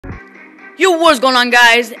Yo, what's going on,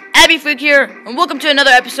 guys? Appy here, and welcome to another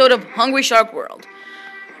episode of Hungry Shark World.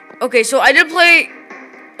 Okay, so I did play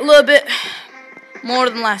a little bit more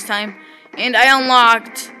than last time, and I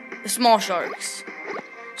unlocked the small sharks.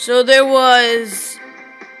 So there was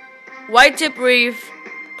white tip reef,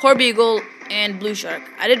 poor beagle, and blue shark.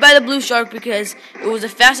 I did buy the blue shark because it was the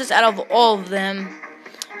fastest out of all of them,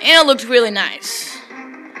 and it looked really nice.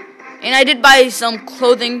 And I did buy some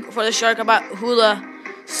clothing for the shark. I bought hula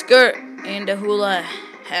skirt and a hula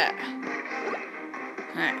hat.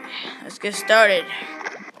 Alright, let's get started.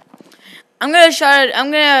 I'm gonna try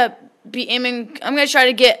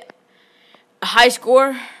to get a high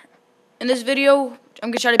score in this video. I'm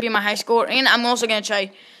gonna try to beat my high score, and I'm also gonna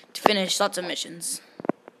try to finish lots of missions.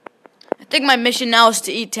 I think my mission now is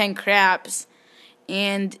to eat 10 crabs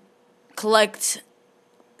and collect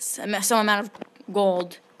some amount of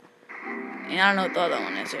gold. And I don't know what the other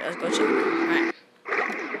one is. Here, let's go check. Alright.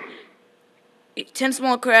 Eat 10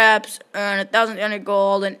 small crabs, earn 1,300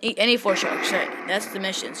 gold, and eat any 4 sharks. Right, that's the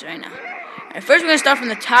missions right now. Alright, first we're gonna start from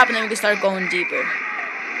the top, and then we can start going deeper.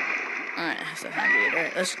 Alright, that's not good.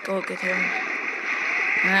 Alright, let's go get him.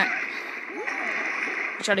 Alright.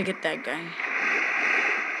 Try to get that guy.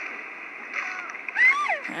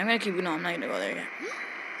 Alright, I'm gonna keep. No, I'm not gonna go there yet.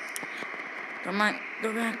 Come on,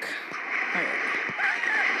 go back. Alright.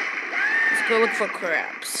 Let's go look for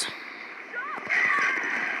crabs.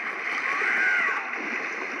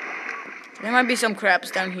 There might be some crabs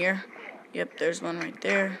down here. Yep, there's one right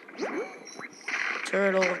there.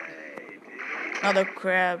 Turtle. Another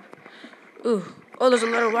crab. Ooh. Oh, there's a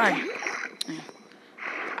letter Y.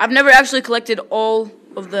 I've never actually collected all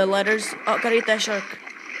of the letters. Oh, gotta eat that shark.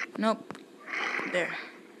 Nope. There.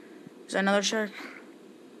 Is that another shark?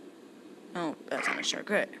 No, that's not a shark.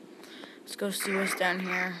 Right. Let's go see what's down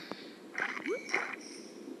here.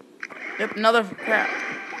 Yep, another crab.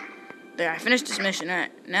 There, I finished this mission.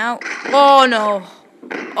 Alright, now. Oh no.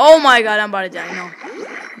 Oh my god, I'm about to die.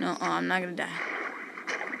 No, I'm not gonna die.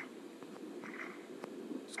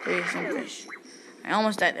 Let's go eat some fish. I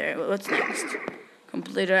almost died there. What's next?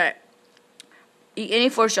 Complete. Alright. Eat any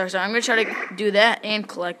 4 sharks. So I'm gonna try to do that and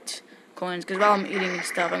collect coins. Because while I'm eating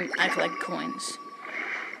stuff, I collect coins.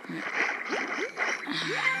 Right.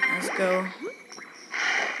 Let's go.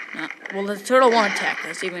 No. Well, the turtle won't attack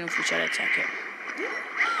us, even if we try to attack it.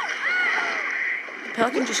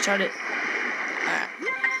 Pelican just tried it. Alright.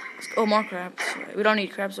 Oh, more crabs. We don't need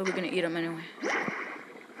crabs, so we're gonna eat them anyway.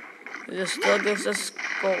 It still gives us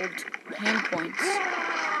gold. Hand points.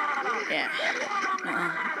 Yeah.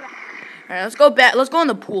 Alright, let's go back. Let's go in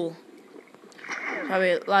the pool.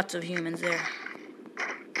 Probably lots of humans there.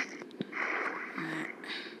 Alright.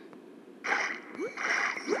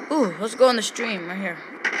 Ooh, let's go in the stream right here.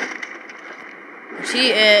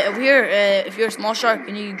 See, over here, if you're a small shark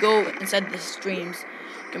and you go inside the streams,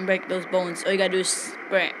 you can break those bones. All you gotta do is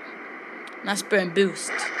sprint. Not sprint,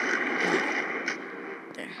 boost.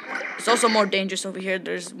 There. It's also more dangerous over here.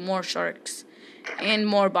 There's more sharks and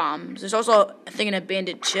more bombs. There's also, I think, an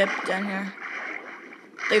abandoned ship down here.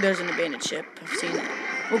 I think there's an abandoned ship. I've seen it.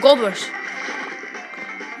 Oh, gold rush.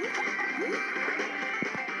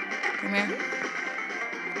 Come here.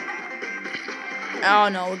 Oh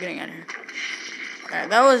no, we're getting out of here. Alright,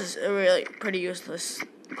 that was a really pretty useless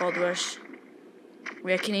gold rush.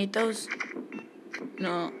 Wait, I can eat those?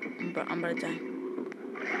 No, I'm about to die.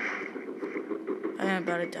 I am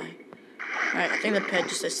about to die. Alright, I think the pet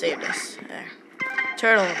just saved us. There.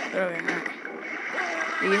 Turtle, get over here. Alright.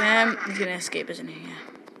 Eat him. He's gonna escape, isn't he? Yeah.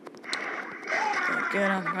 Okay, get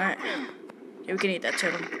him. Alright. Yeah, we can eat that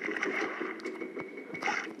turtle.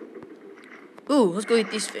 Ooh, let's go eat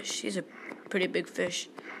these fish. These are pretty big fish.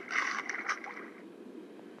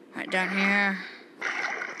 Alright, down here.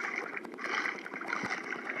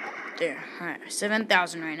 There. Alright,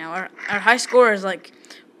 7,000 right now. Our high score is like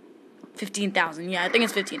 15,000. Yeah, I think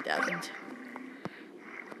it's 15,000.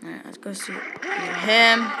 Alright, let's go see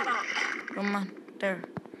him. Come on. There.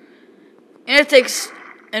 And it takes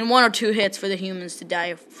 1 or 2 hits for the humans to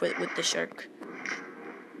die with the shark.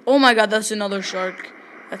 Oh my god, that's another shark.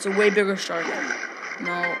 That's a way bigger shark.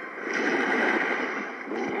 No.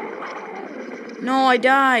 No, I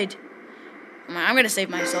died. I'm gonna save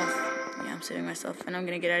myself. Yeah, I'm saving myself, and I'm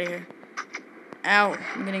gonna get out of here. Ow,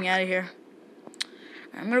 I'm getting out of here.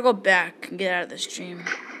 I'm gonna go back and get out of the stream.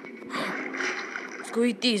 Let's go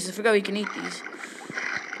eat these. I forgot we can eat these.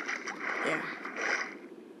 There.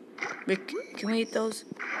 Wait, can we eat those?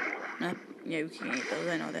 No. Yeah, we can eat those.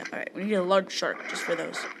 I know that. Alright, we need a large shark just for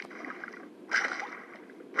those.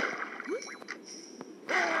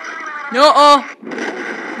 No!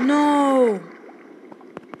 No!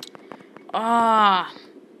 Ah!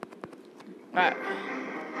 Alright.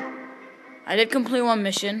 I did complete one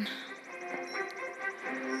mission.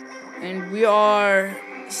 And we are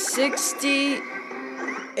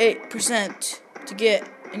 68% to get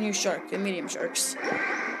a new shark, the medium sharks.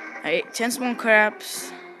 Alright, 10 small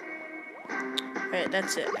crabs. Alright,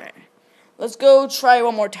 that's it. Alright. Let's go try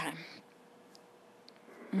one more time.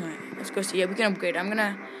 Alright, let's go see. Yeah, we can upgrade. I'm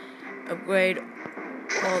gonna upgrade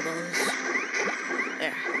all those.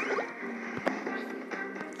 There.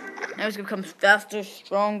 Now it's gonna become faster,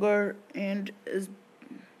 stronger, and his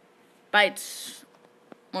bites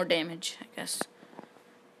more damage, I guess.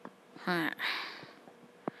 Alright.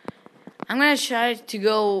 I'm gonna try to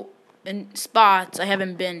go in spots I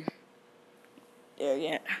haven't been there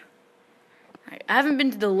yet. Alright, I haven't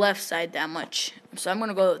been to the left side that much, so I'm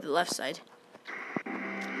gonna go to the left side.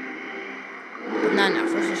 But not now.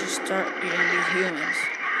 First, let's just start eating these humans.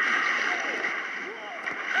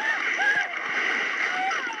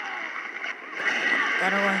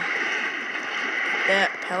 Got away. That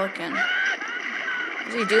pelican.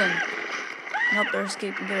 What's he doing? Nope, they're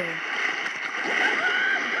escaping. Get over here.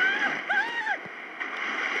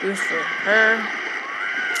 Boost for her.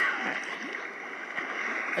 Right.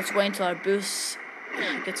 Let's wait until our boost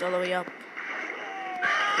gets all the way up.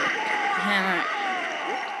 Alright.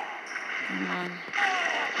 Come on.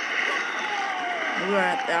 We are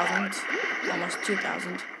at 1,000. Almost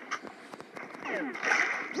 2,000.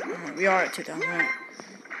 We are at 2,000. Right.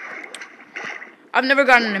 I've never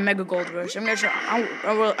gotten a Mega Gold Rush. I'm gonna try.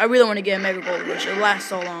 I really want to get a Mega Gold Rush. It'll last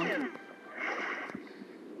so long.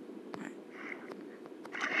 Right.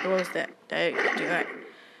 What was that? Right.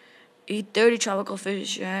 Eat 30 tropical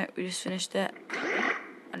fish. Alright, we just finished that. I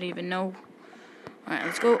don't even know. Alright,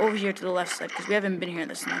 let's go over here to the left side because we haven't been here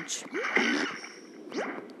this much.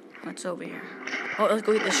 What's over here? Oh, let's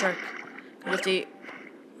go eat the shark. We have to eat.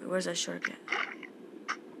 Where's that shark at?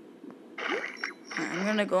 I'm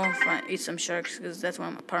gonna go and eat some sharks because that's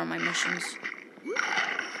part of my missions.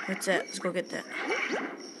 What's that? Let's go get that.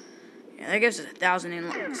 Yeah, that gives us 1,000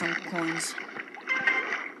 and some coins.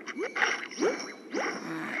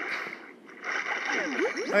 Alright.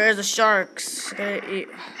 Oh, there's the sharks. Gotta eat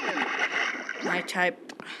my type.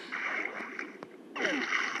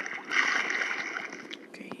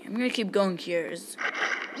 Okay, I'm gonna keep going here. Is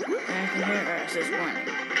there anything here? Alright, it says warning.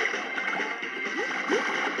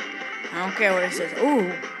 I don't care what it says.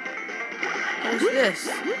 Ooh. What's this?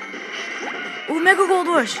 Ooh, Mega Gold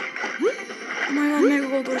Rush. Oh my god, Mega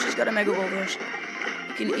Gold Rush. He's got a Mega Gold Rush.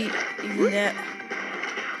 You can eat even that.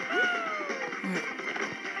 Alright.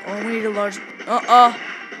 Oh, we need a large... Alright,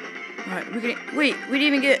 we can... Wait, we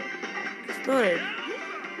didn't even get exploded.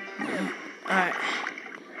 Alright.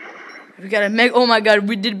 We got a Mega... Oh my god,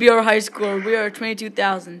 we did beat our high score. We are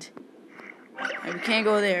 22,000. Alright, we can't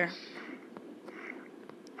go there.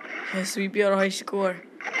 Yes, we beat our high score.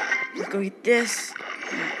 Let's go eat this.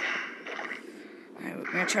 Alright, we're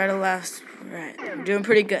gonna try to last. Alright, we're doing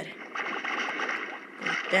pretty good.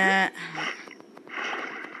 Eat that.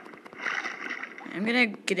 I'm gonna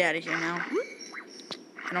get out of here now.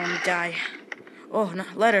 I don't want to die. Oh, no,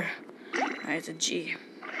 letter. Alright, it's a G.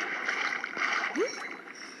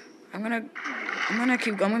 I'm gonna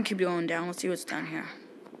keep going down. Let's see what's down here.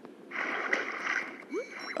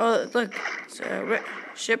 Oh, look, it's a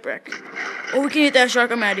shipwreck. Oh, we can eat that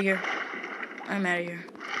shark. I'm out of here. Right,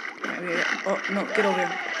 oh no, get over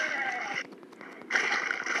here.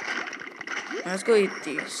 Let's go eat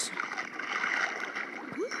these.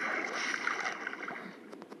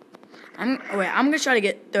 I'm gonna try to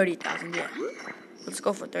get 30,000. Yeah, let's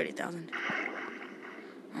go for 30,000.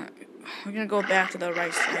 We're gonna go back to the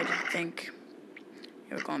right side, I think.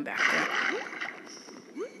 Yeah, we're going back there.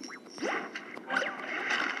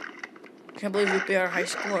 Can't believe we beat our high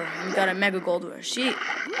score. We got a Mega Gold Rush. See, a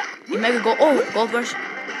Mega Gold. Oh, Gold Rush.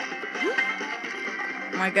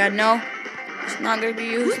 Oh my God, no! It's not gonna be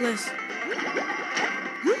useless.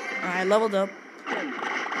 Alright, leveled up.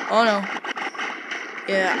 Oh no.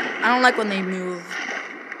 Yeah, I don't like when they move.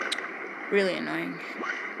 Really annoying.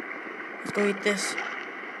 Let's go eat this.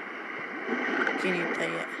 Can't eat that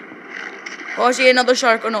yet. Oh, I see another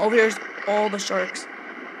shark. Oh no, over here's all the sharks.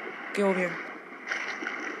 Get over here.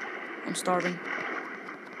 I'm starving.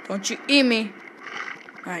 Don't you eat me.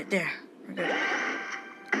 Alright, there. We're good.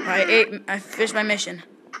 I finished my mission.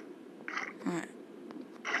 Alright.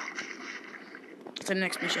 What's the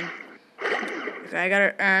next mission? Okay, I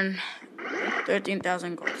gotta earn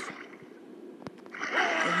 13,000 gold.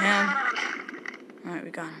 Get him. Alright, we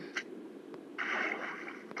got him.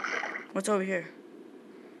 What's over here?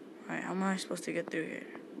 Alright, how am I supposed to get through here?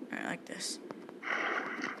 Alright, like this.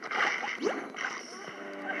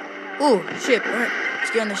 Ooh, ship. Alright,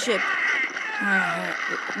 let's get on the ship.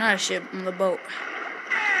 Not a ship, on the boat.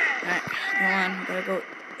 Alright, come on, we gotta go.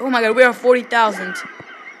 Oh my god, we are at 40,000.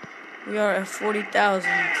 We are at 40,000.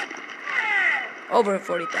 Over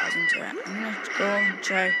 40,000. Alright, I'm gonna go and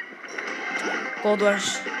try. Gold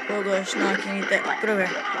rush. Gold rush. No, I can't eat that. Put it over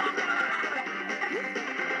here.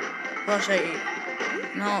 What should I eat?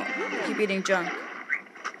 No, keep eating junk.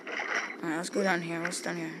 Alright, let's go down here. What's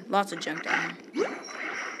down here? Lots of junk down here.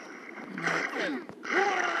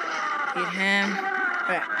 Eat him.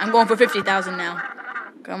 Alright, I'm going for 50,000 now.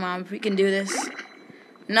 Come on, we can do this.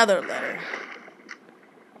 Another letter.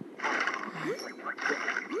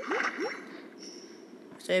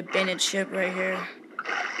 There's a abandoned ship right here.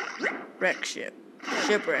 Wreck ship.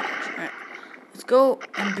 Shipwreck. Alright. Let's go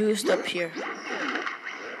and boost up here.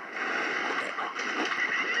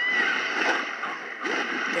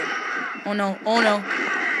 There. Oh no. Oh no.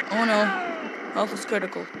 Oh no. Health is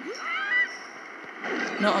critical.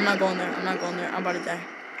 No, I'm not going there. I'm not going there. I'm about to die.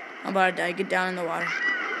 I'm about to die. Get down in the water.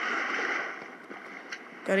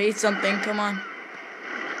 Gotta eat something. Come on.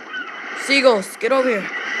 Seagulls, get over here.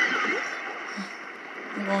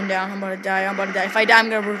 I'm going down. I'm about to die. I'm about to die. If I die,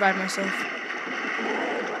 I'm gonna revive myself.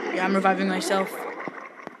 Yeah, I'm reviving myself.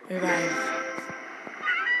 Revive.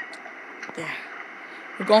 There.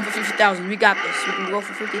 We're going for 50,000. We got this. We can go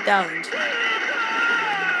for 50,000.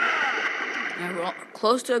 And we're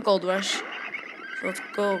close to a gold rush. So let's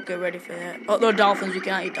go get ready for that. Oh, there are dolphins. We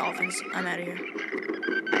cannot eat dolphins. I'm out of here.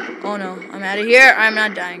 Oh no, I'm out of here. I'm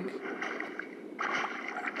not dying.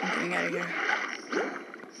 I'm getting out of here.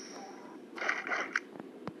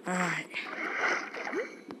 Alright.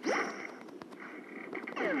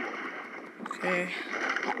 Okay.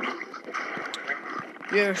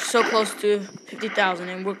 We're so close to 50,000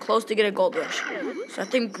 and we're close to get a gold rush. So I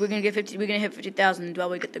think we're gonna get 50. We're gonna hit 50,000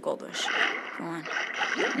 while we get the gold rush. Come on.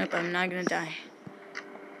 Nope, I'm not gonna die.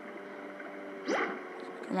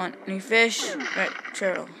 Come on, any fish? Right,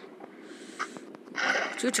 turtle.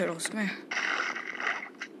 2 turtles, come here.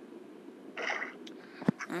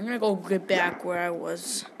 I'm gonna go get back where I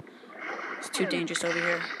was. It's too dangerous over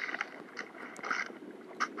here.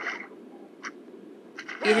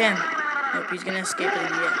 Eat him. Nope, he's gonna escape it.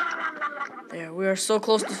 Yeah. There, we are so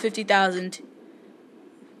close to 50,000.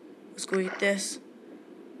 Let's go eat this.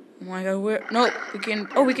 Oh my god, we're... Nope, we can...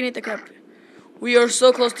 Oh, we can eat the crab. We are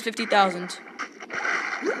so close to 50,000.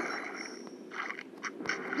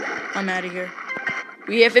 I'm out of here.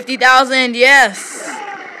 We hit 50,000, yes!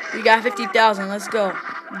 We got 50,000, let's go.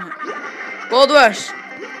 Gold rush!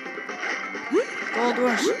 Gold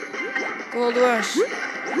rush! Gold rush!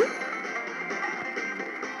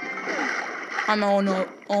 Oh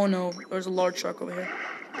no, there's a large shark over here.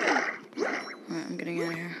 Alright, I'm getting out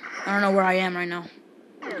of here. I don't know where I am right now.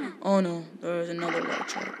 Oh no, there's another large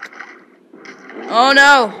shark. Oh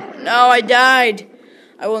no! No, I died!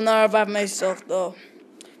 I will not revive myself though.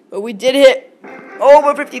 But we did hit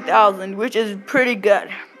over 50,000, which is pretty good.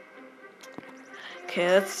 Okay,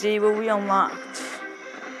 let's see what we unlocked.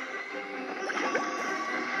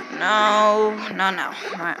 No.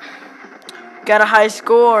 Alright. Got a high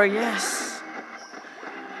score, yes.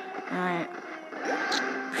 Alright.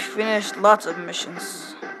 We finished lots of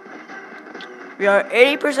missions. We are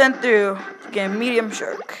 80% through to get medium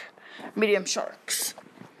sharks.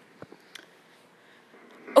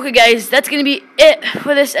 Okay guys, that's going to be it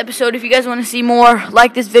for this episode. If you guys want to see more,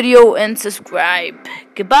 like this video and subscribe.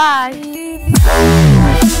 Goodbye.